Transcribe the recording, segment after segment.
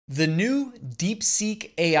The new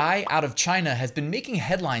Deepseek AI out of China has been making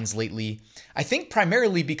headlines lately, I think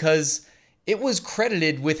primarily because it was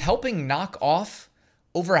credited with helping knock off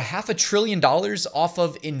over $500 billion off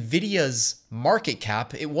of Nvidia's market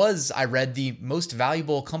cap. It was, I read, the most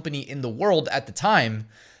valuable company in the world at the time.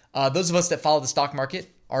 Those of us that follow the stock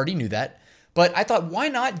market already knew that. But I thought, why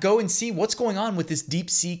not go and see what's going on with this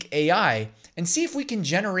Deepseek AI and see if we can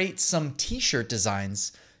generate some t-shirt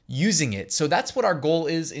designs using it. So that's what our goal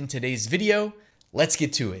is in today's video. Let's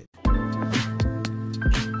get to it.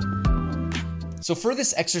 So for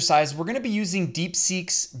this exercise, we're going to be using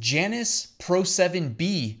Deepseek's Janus Pro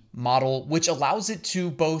 7B model, which allows it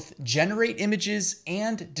to both generate images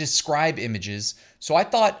and describe images. So I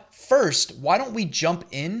thought first, why don't we jump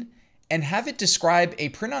in and have it describe a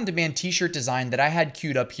print-on-demand t-shirt design that I had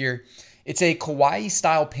queued up here. It's a kawaii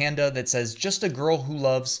style panda that says, "Just a girl who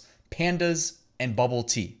loves pandas and bubble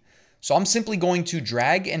tea." So I'm simply going to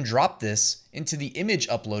drag and drop this into the image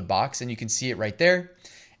upload box, and you can see it right there.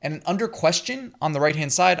 And under question on the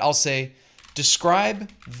right-hand side, I'll say, describe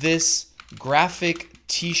this graphic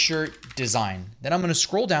t-shirt design. Then I'm going to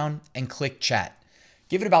scroll down and click chat.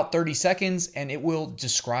 Give it about 30 seconds and it will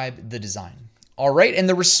describe the design. All right, and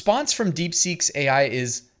the response from Deepseek's AI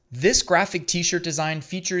is, this graphic t-shirt design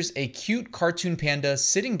features a cute cartoon panda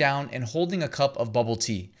sitting down and holding a cup of bubble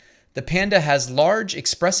tea. The panda has large,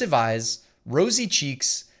 expressive eyes, rosy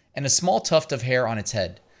cheeks, and a small tuft of hair on its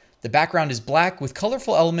head. The background is black with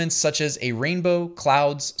colorful elements such as a rainbow,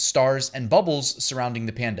 clouds, stars, and bubbles surrounding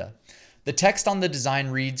the panda. The text on the design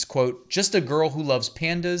reads, quote, "Just a girl who loves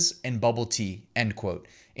pandas and bubble tea," end quote,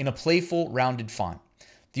 in a playful, rounded font.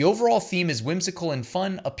 The overall theme is whimsical and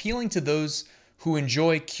fun, appealing to those who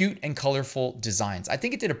enjoy cute and colorful designs. I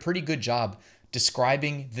think it did a pretty good job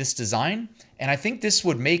describing this design, and I think this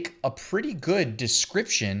would make a pretty good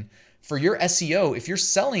description for your SEO if you're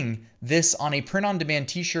selling this on a print-on-demand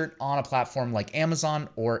t-shirt on a platform like Amazon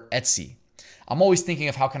or Etsy. I'm always thinking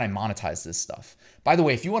of how can I monetize this stuff. By the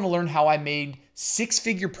way, if you want to learn how I made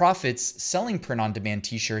six-figure profits selling print-on-demand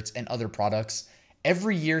t-shirts and other products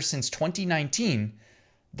every year since 2019,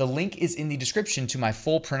 the link is in the description to my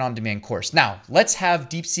full print-on-demand course. Now, let's have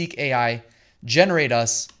Deepseek AI generate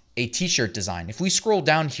us a t-shirt design. If we scroll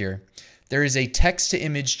down here, there is a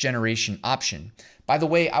text-to-image generation option. By the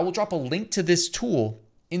way, I will drop a link to this tool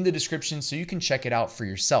in the description so you can check it out for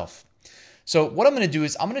yourself. So what I'm going to do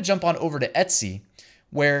is I'm going to jump on over to Etsy,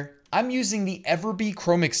 where I'm using the Everbee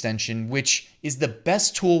Chrome extension, which is the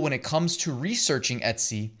best tool when it comes to researching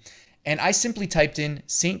Etsy. And I simply typed in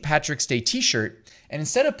St. Patrick's Day t-shirt, and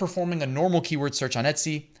instead of performing a normal keyword search on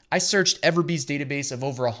Etsy, I searched Everbee's database of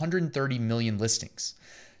over 130 million listings.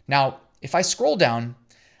 Now, if I scroll down,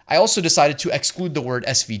 I also decided to exclude the word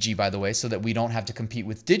SVG, by the way, so that we don't have to compete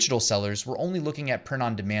with digital sellers. We're only looking at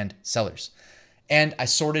print-on-demand sellers. And I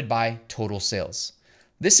sorted by total sales.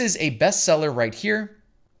 This is a bestseller right here.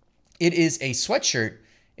 It is a sweatshirt.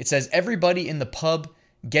 It says, "Everybody in the pub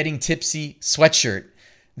getting tipsy sweatshirt."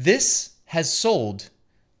 This has sold,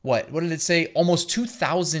 what did it say? Almost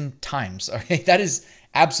 2,000 times. Okay, that is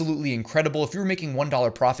absolutely incredible. If you were making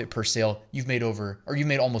 $1 profit per sale, you've made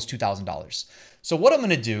almost $2,000. So what I'm going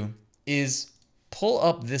to do is pull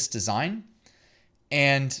up this design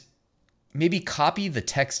and maybe copy the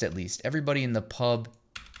text at least. "Everybody in the pub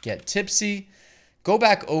get tipsy." Go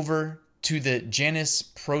back over to the Janus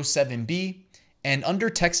Pro 7B and under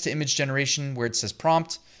text to image generation where it says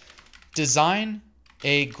prompt, design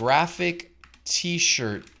a graphic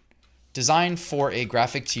t-shirt, design for a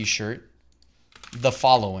graphic t-shirt, the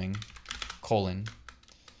following, colon,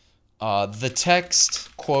 the text,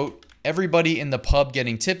 quote, "Everybody in the pub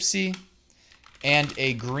getting tipsy," and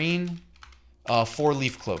a green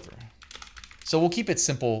 4-leaf clover. So we'll keep it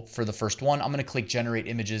simple for the first one. I'm going to click generate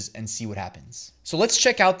images and see what happens. So let's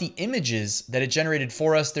check out the images that it generated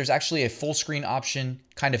for us. There's actually a full screen option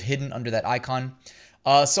kind of hidden under that icon.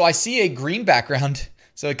 So I see a green background.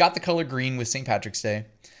 So it got the color green with St. Patrick's Day.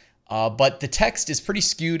 But the text is pretty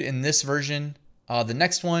skewed in this version. The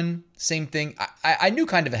next one, same thing. I knew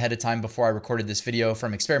kind of ahead of time before I recorded this video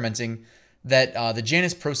from experimenting that the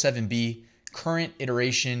Janus Pro 7B current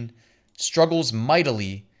iteration struggles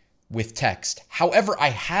mightily with text. However, I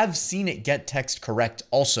have seen it get text correct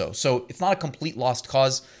also. So it's not a complete lost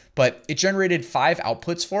cause, but it generated 5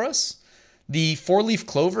 outputs for us. The 4-leaf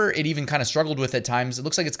clover, it even kind of struggled with at times. It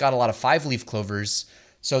looks like it's got a lot of 5-leaf clovers.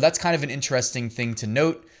 So that's kind of an interesting thing to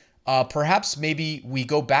note. Perhaps maybe we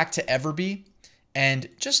go back to Everbee and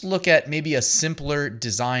just look at maybe a simpler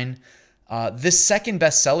design. This second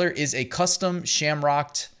bestseller is a custom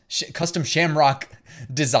shamrock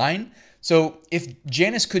design. So if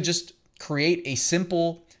Janus could just create a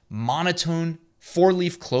simple monotone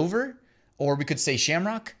four-leaf clover, or we could say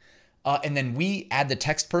shamrock, and then we add the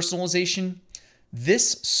text personalization.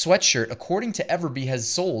 This sweatshirt, according to Everbee, has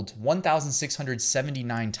sold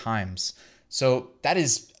 1,679 times. So that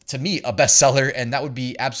is, to me, a bestseller, and that would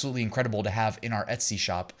be absolutely incredible to have in our Etsy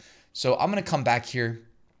shop. So I'm going to come back here,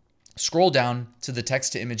 scroll down to the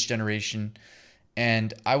text to image generation,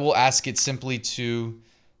 and I will ask it simply to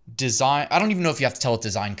design. I don't even know if you have to tell it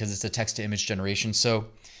design because it's a text to image generation. So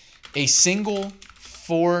a single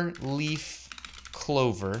four-leaf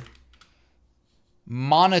clover,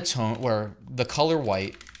 monotone, where the color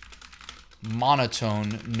white,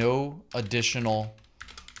 monotone, no additional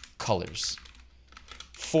colors.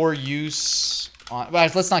 For use on, well,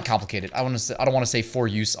 let's not complicate it. I don't want to say for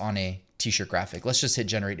use on a t-shirt graphic. Let's just hit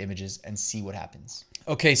generate images and see what happens.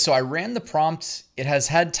 Okay, so I ran the prompt. It has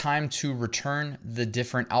had time to return the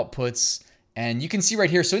different outputs, and you can see right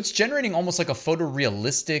here. So it's generating almost like a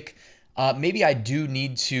photorealistic. Maybe I do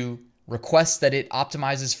need to request that it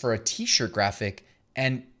optimizes for a t-shirt graphic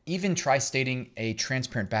and even try stating a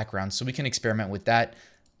transparent background, so we can experiment with that,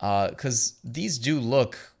 because these do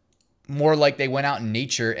look more like they went out in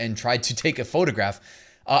nature and tried to take a photograph.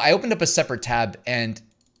 I opened up a separate tab and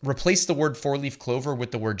replaced the word four-leaf clover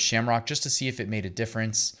with the word shamrock just to see if it made a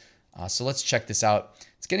difference. So let's check this out.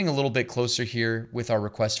 It's getting a little bit closer here with our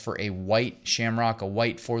request for a white shamrock, a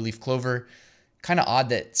white four-leaf clover. Kind of odd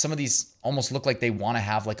that some of these almost look like they want to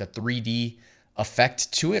have like a 3D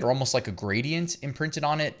effect to it, or almost like a gradient imprinted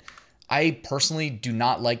on it. I personally do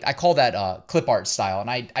not like, I call that clip art style, and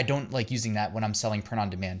I don't like using that when I'm selling print on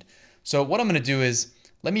demand. So what I'm going to do is,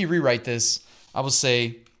 let me rewrite this. I will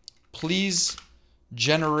say, please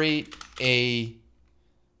generate a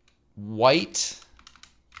white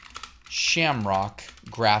shamrock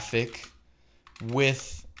graphic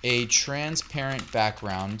with a transparent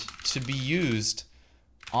background to be used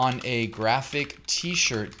on a graphic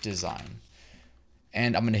t-shirt design.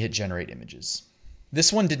 And I'm going to hit generate images.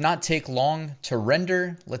 This one did not take long to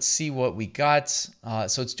render. Let's see what we got.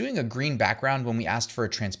 So it's doing a green background when we asked for a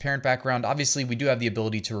transparent background. Obviously, we do have the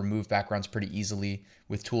ability to remove backgrounds pretty easily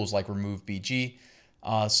with tools like Remove BG.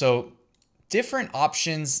 So different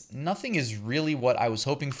options. Nothing is really what I was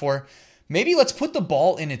hoping for. Maybe let's put the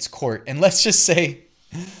ball in its court and let's just say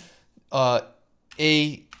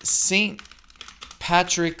a St.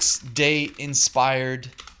 Patrick's Day inspired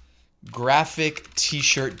graphic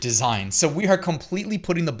t-shirt design. So we are completely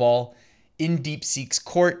putting the ball in Deepseek's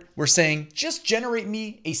court. We're saying, just generate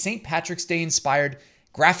me a St. Patrick's Day inspired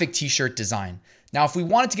graphic t-shirt design. Now, if we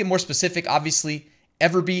wanted to get more specific, obviously,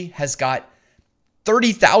 Everbee has got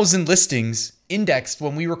 30,000 listings indexed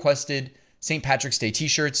when we requested St. Patrick's Day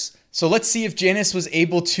t-shirts. So let's see if Janice was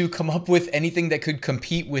able to come up with anything that could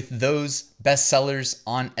compete with those bestsellers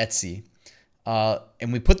on Etsy.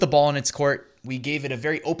 And we put the ball in its court. We gave it a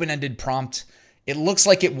very open-ended prompt. It looks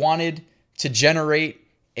like it wanted to generate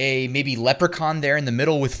a maybe leprechaun there in the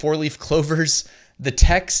middle with four-leaf clovers. The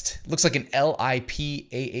text looks like an LIPAHDE.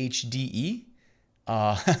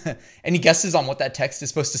 Any guesses on what that text is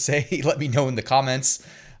supposed to say? Let me know in the comments.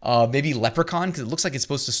 Maybe leprechaun, because it looks like it's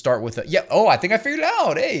supposed to start with a, yeah, oh, I think I figured it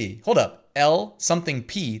out. Hey, hold up. L something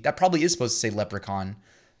P. That probably is supposed to say leprechaun.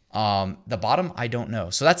 The bottom, I don't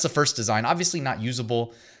know. So that's the first design. Obviously not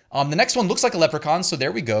usable. The next one looks like a leprechaun, so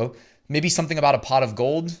there we go. Maybe something about a pot of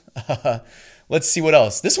gold. Let's see what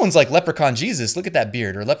else. This one's like Leprechaun Jesus. Look at that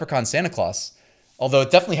beard, or Leprechaun Santa Claus. Although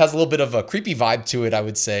it definitely has a little bit of a creepy vibe to it, I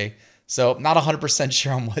would say. So not 100%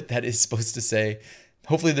 sure on what that is supposed to say.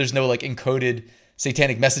 Hopefully there's no like encoded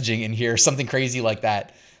satanic messaging in here, something crazy like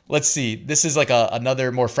that. Let's see. This is like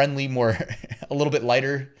another more friendly, more a little bit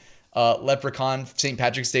lighter leprechaun St.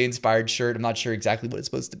 Patrick's Day inspired shirt. I'm not sure exactly what it's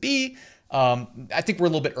supposed to be. I think we're a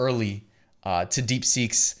little bit early to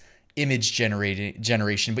Deepseek's image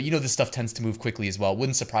generation, but you know, this stuff tends to move quickly as well.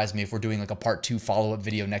 Wouldn't surprise me if we're doing like a part 2 follow-up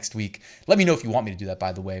video next week. Let me know if you want me to do that,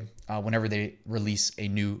 by the way, whenever they release a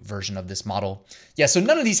new version of this model. Yeah, so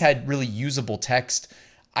none of these had really usable text.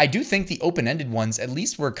 I do think the open-ended ones at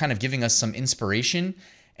least were kind of giving us some inspiration,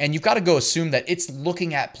 and you've got to go assume that it's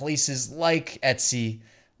looking at places like Etsy,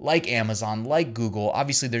 like Amazon, like Google.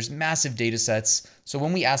 Obviously, there's massive data sets. So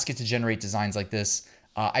when we ask it to generate designs like this,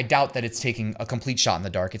 I doubt that it's taking a complete shot in the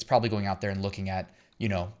dark. It's probably going out there and looking at, you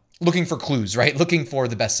know, looking for clues, right? Looking for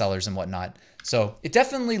the best sellers and whatnot. So it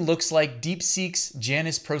definitely looks like Deepseek's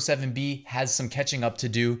Janus Pro 7B has some catching up to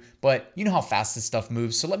do, but you know how fast this stuff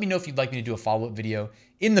moves. So let me know if you'd like me to do a follow-up video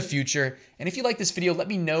in the future. And if you like this video, let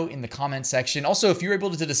me know in the comment section. Also, if you're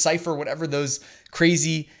able to decipher whatever those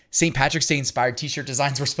crazy St. Patrick's Day inspired t-shirt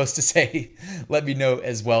designs were supposed to say, let me know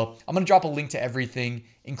as well. I'm going to drop a link to everything,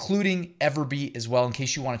 including Everbee as well, in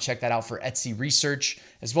case you want to check that out for Etsy research,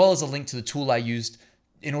 as well as a link to the tool I used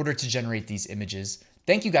in order to generate these images.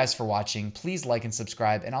 Thank you guys for watching. Please like and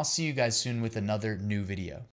subscribe, and I'll see you guys soon with another new video.